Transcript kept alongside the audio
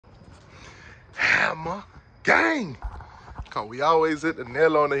Bama gang. Cause we always hit the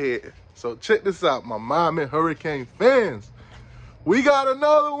nail on the head. So check this out, my Miami Hurricane fans. We got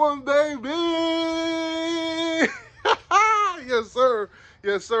another one, baby. Yes, sir.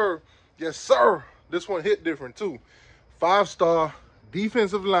 Yes, sir. Yes, sir. This one hit different too. 5-star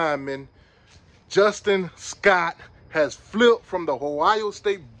defensive lineman Justin Scott has flipped from the Ohio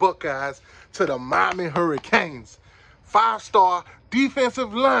State Buckeyes to the Miami Hurricanes. 5-star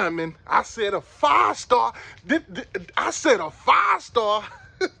defensive lineman. I said a 5-star. I said a 5-star.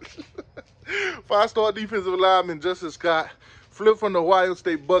 5-star defensive lineman Justin Scott flipped from the Ohio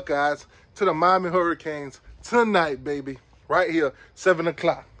State Buckeyes to the Miami Hurricanes tonight, baby. Right here, 7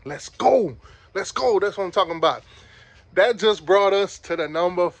 o'clock. Let's go. Let's go. That's what I'm talking about. That just brought us to the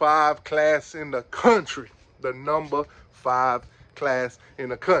number 5 class in the country. The number 5 class in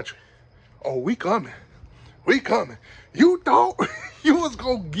the country. Oh, we coming. We coming. You thought you was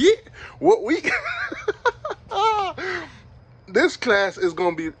going to get what we... This class is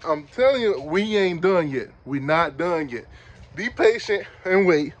going to be... I'm telling you, we ain't done yet. We not done yet. Be patient and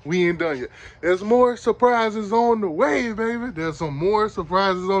wait. We ain't done yet. There's more surprises on the way, baby. There's some more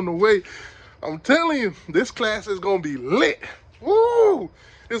surprises on the way. I'm telling you, this class is going to be lit. Woo!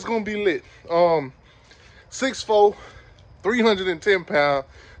 It's going to be lit. 6'4", 310-pound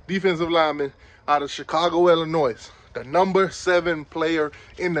defensive lineman out of Chicago, Illinois. The number 7 player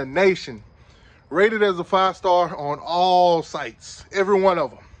in the nation. Rated as a 5-star on all sites. Every one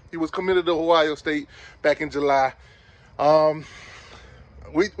of them. He was committed to Ohio State back in July. What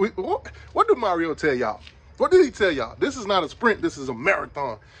did Mario tell y'all? What did he tell y'all? This is not a sprint. This is a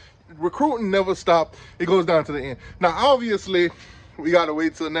marathon. Recruiting never stops. It goes down to the end. Now, obviously, we got to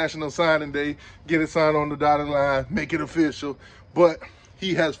wait till National Signing Day, get it signed on the dotted line, make it official. But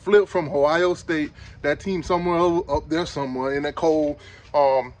he has flipped from Ohio State, that team somewhere up there somewhere in that cold,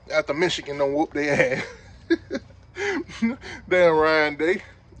 after Michigan don't whoop their ass. Damn, Ryan Day.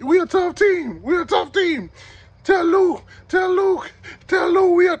 We a tough team. We a tough team. Tell Luke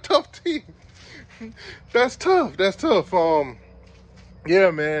we a tough team. That's tough. That's tough.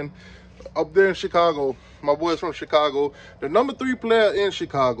 Yeah, man. Up there in Chicago, my boy's from Chicago. The number 3 player in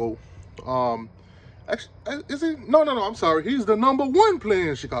Chicago. Actually, is he? No, I'm sorry. He's the number 1 player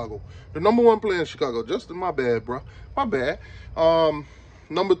in Chicago. The number 1 player in Chicago. Justin, my bad, bro. My bad.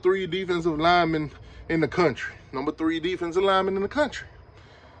 Number 3 defensive lineman in the country. Number 3 defensive lineman in the country.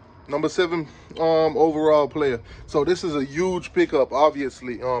 Number 7 overall player. So this is a huge pickup,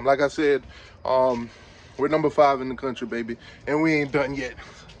 obviously. Like I said, we're number 5 in the country, baby. And we ain't done yet.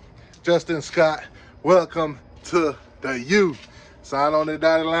 Justin Scott, welcome to the U. Sign on the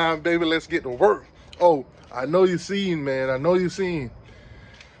dotted line, baby. Let's get to work. Oh, I know you seen, man. I know you seen.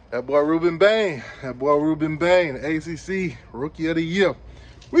 That boy Ruben Bain. That boy Ruben Bain, ACC Rookie of the Year.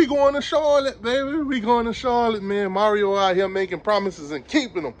 We going to Charlotte, baby. We going to Charlotte, man. Mario out here making promises and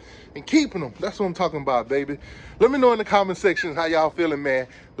keeping them. That's what I'm talking about, baby. Let me know in the comment section how y'all feeling, man.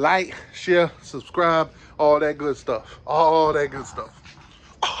 Like, share, subscribe, all that good stuff. All that good stuff.